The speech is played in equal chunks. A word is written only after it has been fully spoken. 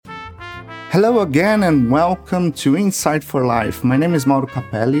Hello again and welcome to Insight for Life. My name is Mauro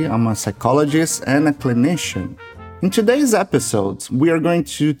Capelli. I'm a psychologist and a clinician. In today's episode, we are going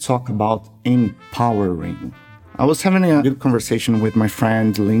to talk about empowering. I was having a good conversation with my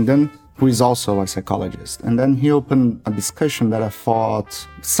friend Lyndon, who is also a psychologist. And then he opened a discussion that I thought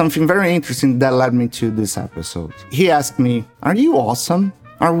something very interesting that led me to this episode. He asked me, are you awesome?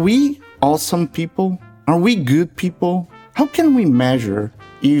 Are we awesome people? Are we good people? How can we measure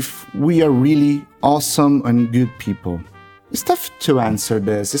if we are really awesome and good people? It's tough to answer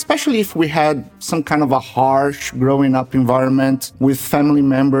this, especially if we had some kind of a harsh growing up environment with family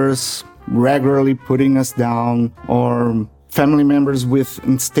members regularly putting us down, or family members with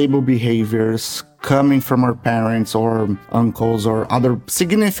unstable behaviors coming from our parents or uncles or other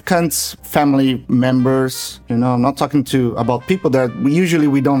significant family members. I'm not talking about people that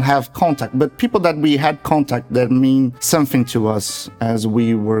we don't have contact, but people that we had contact that mean something to us as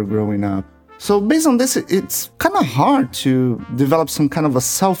we were growing up. So based on this, it's kind of hard to develop some kind of a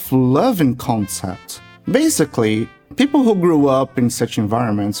self-loving concept. Basically, people who grew up in such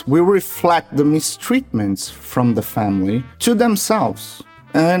environments will reflect the mistreatments from the family to themselves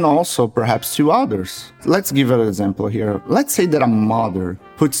and also perhaps to others. Let's give an example here. Let's say that a mother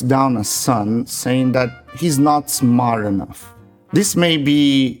puts down a son saying that he's not smart enough. This may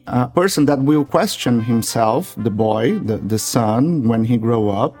be a person that will question himself, the boy, the son, when he grow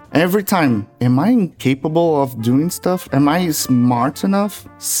up. Every time, am I incapable of doing stuff? Am I smart enough?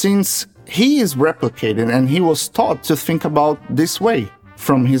 Since he is replicated and he was taught to think about this way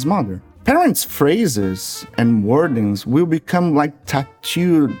from his mother. Parents' phrases and wordings will become like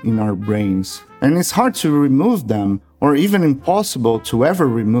tattooed in our brains, and it's hard to remove them, or even impossible to ever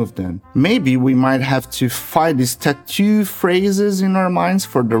remove them. Maybe we might have to fight these tattoo phrases in our minds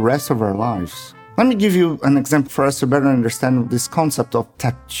for the rest of our lives. Let me give you an example for us to better understand this concept of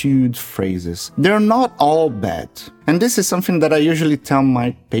tattooed phrases. They're not all bad, and this is something that I usually tell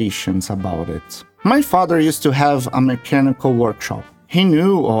my patients about it. My father used to have a mechanical workshop. He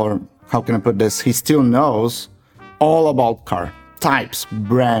knew, or how can I put this, he still knows all about car types,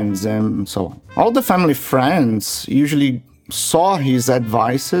 brands, and so on. All the family friends usually saw his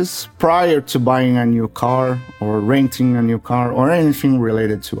advices prior to buying a new car or renting a new car or anything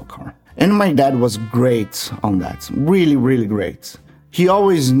related to a car. And my dad was great on that, really, really great. He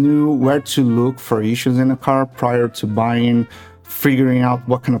always knew where to look for issues in a car prior to buying, figuring out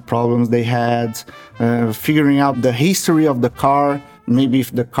what kind of problems they had, figuring out the history of the car, maybe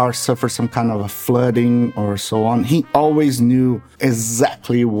if the car suffered some kind of a flooding or so on. He always knew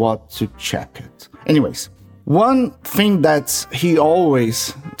exactly what to check it. Anyways, one thing that he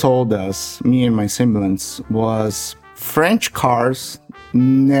always told us, me and my siblings, was French cars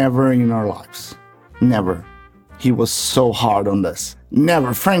never in our lives. Never. He was so hard on this.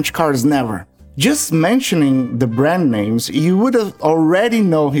 Never. French cars, never. Just mentioning the brand names, you would have already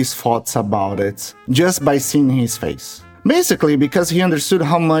know his thoughts about it just by seeing his face. Basically, because he understood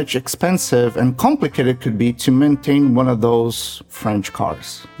how much expensive and complicated it could be to maintain one of those French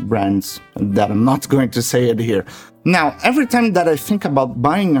cars, brands that I'm not going to say it here. Now, every time that I think about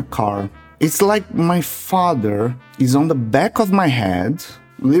buying a car, it's like my father is on the back of my head,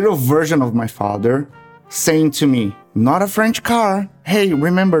 little version of my father, saying to me, not a French car. Hey,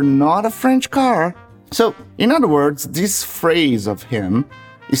 remember, not a French car. So, in other words, this phrase of him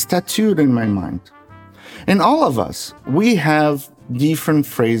is tattooed in my mind. And all of us, we have different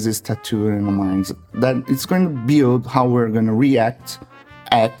phrases tattooed in our minds that it's going to build how we're going to react,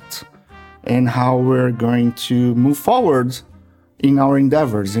 act, and how we're going to move forward in our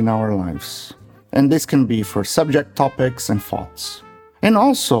endeavors, in our lives. And this can be for subject topics and thoughts. And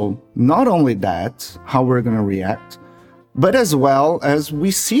also, not only that, how we're going to react, but as well as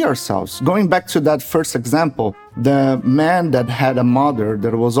we see ourselves. Going back to that first example, the man that had a mother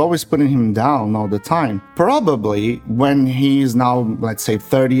that was always putting him down all the time, probably when he's now, let's say,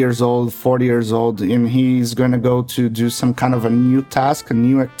 30 years old, 40 years old, and he's going to go to do some kind of a new task, a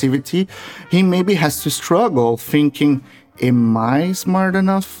new activity, he maybe has to struggle thinking, am I smart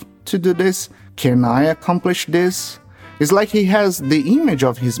enough to do this? Can I accomplish this? It's like he has the image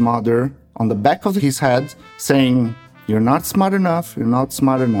of his mother on the back of his head saying, you're not smart enough, you're not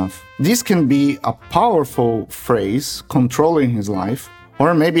smart enough. This can be a powerful phrase controlling his life,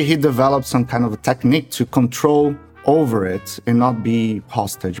 or maybe he developed some kind of a technique to control over it and not be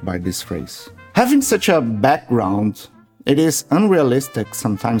hostage by this phrase. Having such a background, it is unrealistic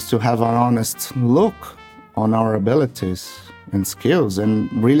sometimes to have an honest look on our abilities and skills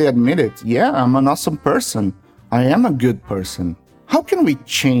and really admit it. Yeah, I'm an awesome person. I am a good person. How can we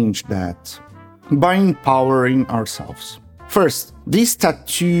change that? By empowering ourselves. First, these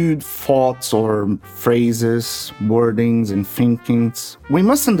tattooed thoughts or phrases, wordings, and thinkings, we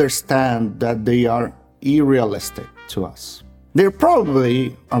must understand that they are irrealistic to us. They're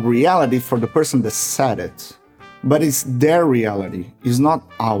probably a reality for the person that said it, but it's their reality, it's not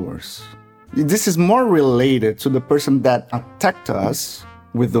ours. This is more related to the person that attacked us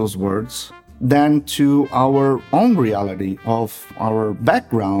with those words than to our own reality of our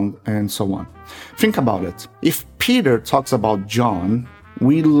background and so on. Think about it. If Peter talks about John,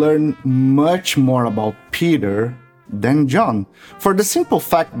 we learn much more about Peter than John, for the simple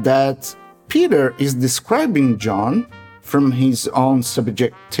fact that Peter is describing John from his own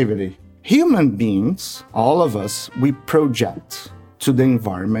subjectivity. Human beings, all of us, we project to the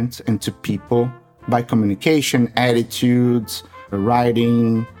environment and to people by communication, attitudes,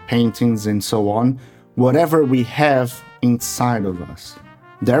 writing, paintings, and so on, whatever we have inside of us.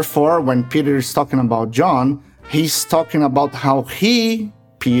 Therefore, when Peter is talking about John, he's talking about how he,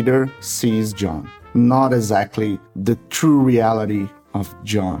 Peter, sees John, not exactly the true reality of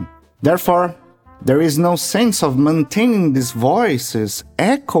John. Therefore, there is no sense of maintaining these voices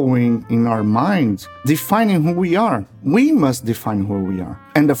echoing in our minds, defining who we are. We must define who we are.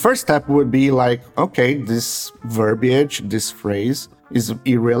 And the first step would be like, okay, this verbiage, this phrase is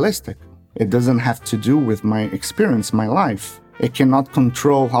irrealistic. It doesn't have to do with my experience, my life. It cannot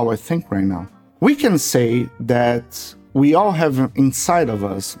control how I think right now. We can say that we all have inside of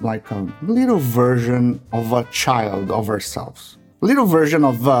us like a little version of a child of ourselves. Little version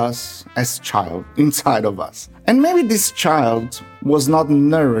of us as child inside of us. And maybe this child was not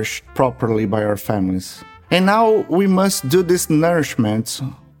nourished properly by our families. And now we must do this nourishment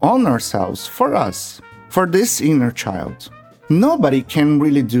on ourselves, for us, for this inner child. Nobody can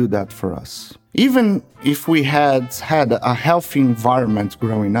really do that for us. Even if we had a healthy environment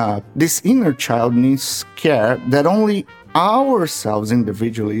growing up, this inner child needs care that only ourselves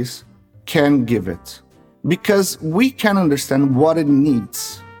individually can give it. Because we can understand what it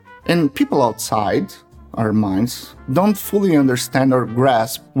needs. And people outside our minds don't fully understand or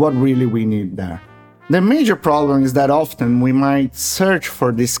grasp what really we need there. The major problem is that often we might search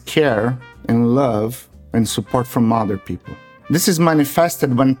for this care and love and support from other people. This is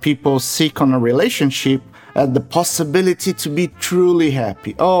manifested when people seek on a relationship at the possibility to be truly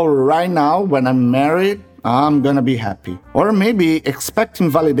happy. Oh, right now when I'm married, I'm gonna be happy. Or maybe expecting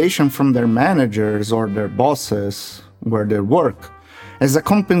validation from their managers or their bosses where they work as a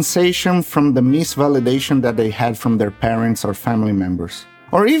compensation from the misvalidation that they had from their parents or family members.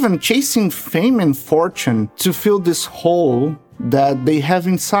 Or even chasing fame and fortune to fill this hole that they have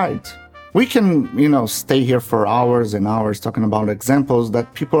inside. We can, stay here for hours and hours talking about examples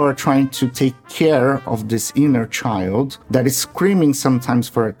that people are trying to take care of this inner child that is screaming sometimes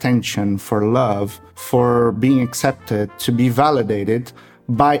for attention, for love, for being accepted, to be validated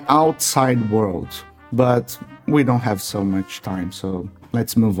by outside world. But we don't have so much time, so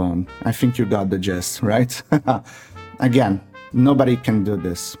let's move on. I think you got the gist, right? Again, nobody can do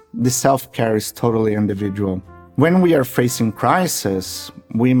this. The self-care is totally individual. When we are facing crisis,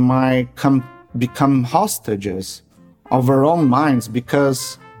 we might become hostages of our own minds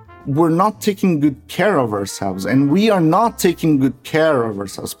because we're not taking good care of ourselves, and we are not taking good care of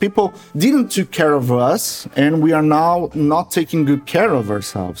ourselves. People didn't take care of us, and we are now not taking good care of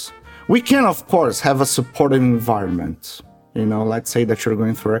ourselves. We can, of course, have a supportive environment. Let's say that you're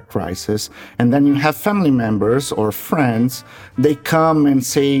going through a crisis, and then you have family members or friends. They come and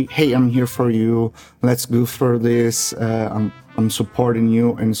say, hey, I'm here for you. Let's go through this. I'm supporting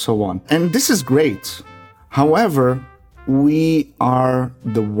you, and so on. And this is great. However, we are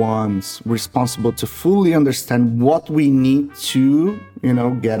the ones responsible to fully understand what we need to,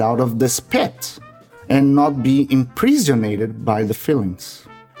 get out of this pit and not be imprisoned by the feelings.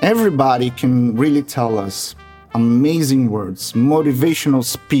 Everybody can really tell us amazing words. Motivational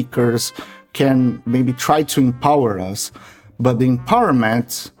speakers can maybe try to empower us, but the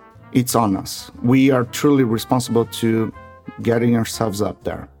empowerment, it's on us. We are truly responsible to getting ourselves up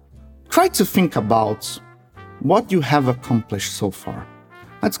there. Try to think about what you have accomplished so far.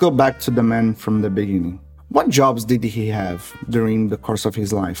 Let's go back to the man from the beginning. What jobs did he have during the course of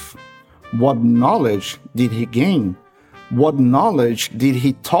his life? What knowledge did he gain? What knowledge did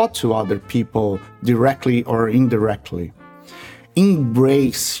he taught to other people directly or indirectly?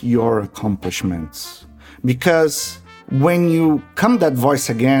 Embrace your accomplishments. Because when you come that voice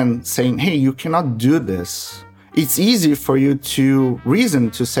again saying, hey, you cannot do this, it's easy for you to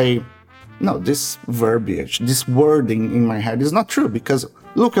reason to say, no, this verbiage, this wording in my head is not true, because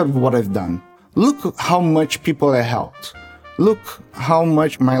look at what I've done. Look how much people I helped. Look how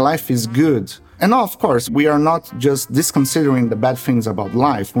much my life is good. And of course, we are not just disconsidering the bad things about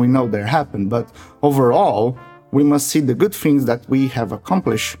life. We know they happen, but overall, we must see the good things that we have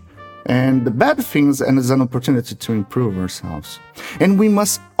accomplished and the bad things as an opportunity to improve ourselves. And we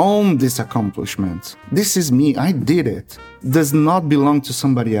must own this accomplishment. This is me, I did it. Does not belong to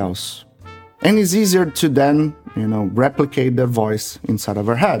somebody else. And it's easier to then, replicate the voice inside of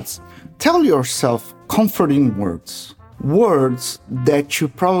our heads. Tell yourself comforting words. Words that you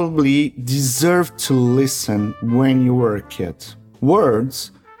probably deserve to listen when you were a kid.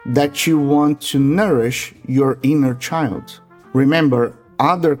 Words that you want to nourish your inner child. Remember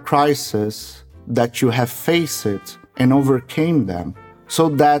other crises that you have faced and overcame them, so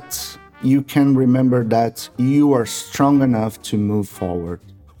that you can remember that you are strong enough to move forward.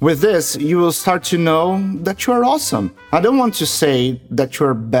 With this, you will start to know that you are awesome. I don't want to say that you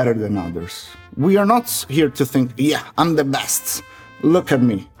are better than others. We are not here to think, yeah, I'm the best. Look at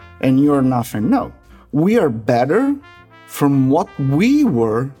me. And you're nothing. No. We are better from what we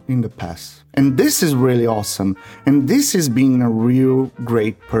were in the past. And this is really awesome. And this is being a real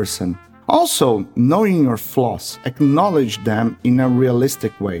great person. Also, knowing your flaws, acknowledge them in a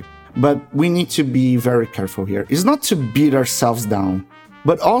realistic way. But we need to be very careful here. It's not to beat ourselves down,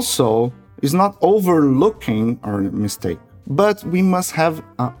 but also is not overlooking our mistake. But we must have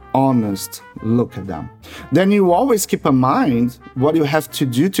an honest look at them. Then you always keep in mind what you have to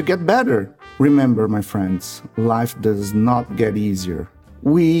do to get better. Remember, my friends, life does not get easier.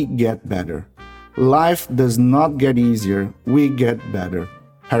 We get better. Life does not get easier. We get better.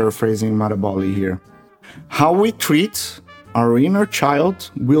 Paraphrasing Maraboli here. How we treat our inner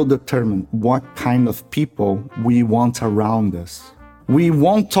child will determine what kind of people we want around us. We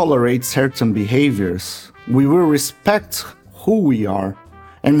won't tolerate certain behaviors. We will respect who we are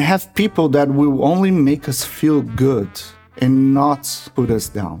and have people that will only make us feel good and not put us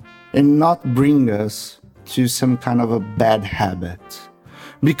down and not bring us to some kind of a bad habit.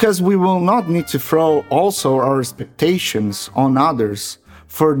 Because we will not need to throw also our expectations on others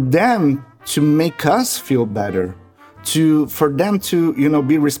for them to make us feel better, for them to,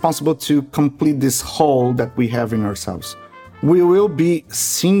 be responsible to complete this hole that we have in ourselves. We will be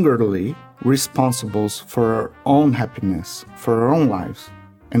singularly responsible for our own happiness, for our own lives,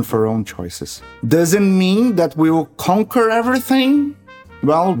 and for our own choices. Doesn't mean that we will conquer everything?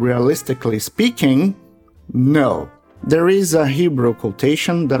 Well, realistically speaking, no. There is a Hebrew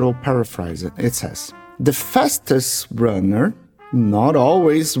quotation that will paraphrase it. It says, "The fastest runner not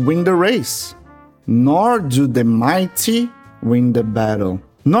always win the race, nor do the mighty win the battle,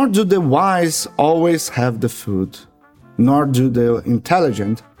 nor do the wise always have the food, nor do the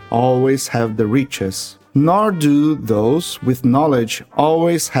intelligent always have the riches, nor do those with knowledge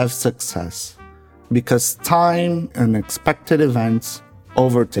always have success, because time and unexpected events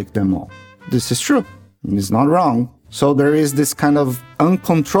overtake them all." This is true. It's not wrong. So there is this kind of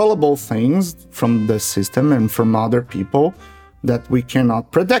uncontrollable things from the system and from other people that we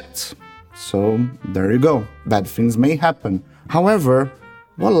cannot predict. So there you go. Bad things may happen. However,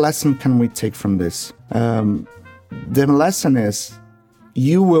 what lesson can we take from this? The lesson is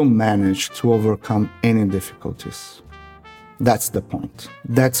you will manage to overcome any difficulties. That's the point.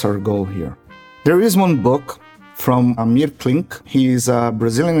 That's our goal here. There is one book from Amyr Klink. He is a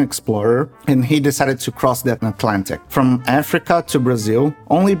Brazilian explorer, and he decided to cross the Atlantic from Africa to Brazil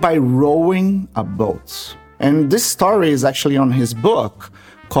only by rowing a boat. And this story is actually on his book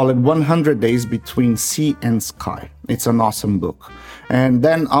called 100 Days Between Sea and Sky. It's an awesome book. And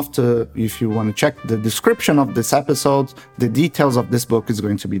then after, if you want to check the description of this episode, the details of this book is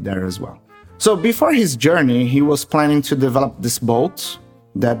going to be there as well. So before his journey, he was planning to develop this boat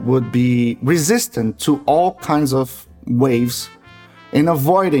that would be resistant to all kinds of waves and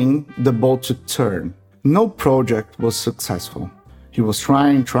avoiding the boat to turn. No project was successful. He was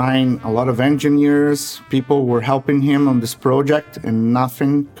trying, a lot of engineers, people were helping him on this project, and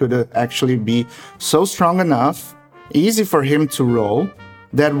nothing could actually be so strong enough, easy for him to row,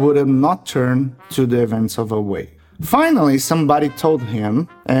 that would not turn to the events of a wave. Finally, somebody told him,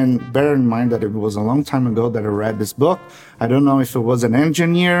 and bear in mind that it was a long time ago that I read this book. I don't know if it was an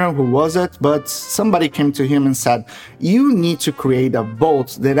engineer, who was it, but somebody came to him and said, you need to create a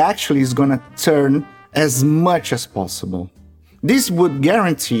boat that actually is going to turn as much as possible. This would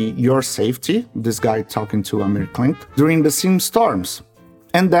guarantee your safety, this guy talking to Amyr Klink, during the sea storms.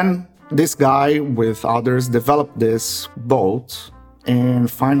 And then this guy with others developed this boat, and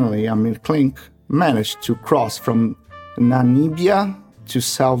finally Amyr Klink managed to cross from Namibia to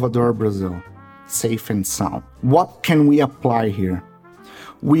Salvador, Brazil, safe and sound. What can we apply here?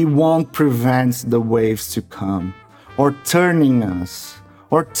 We won't prevent the waves to come, or turning us,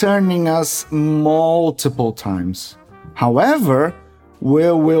 or turning us multiple times. However,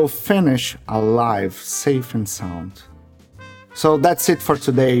 we will finish alive, safe and sound. So that's it for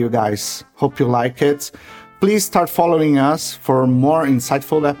today, you guys. Hope you like it. Please start following us for more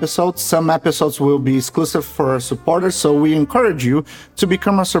insightful episodes. Some episodes will be exclusive for our supporters, so we encourage you to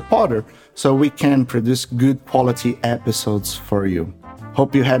become a supporter so we can produce good quality episodes for you.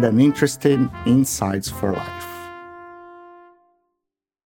 Hope you had an interesting Insights for Life.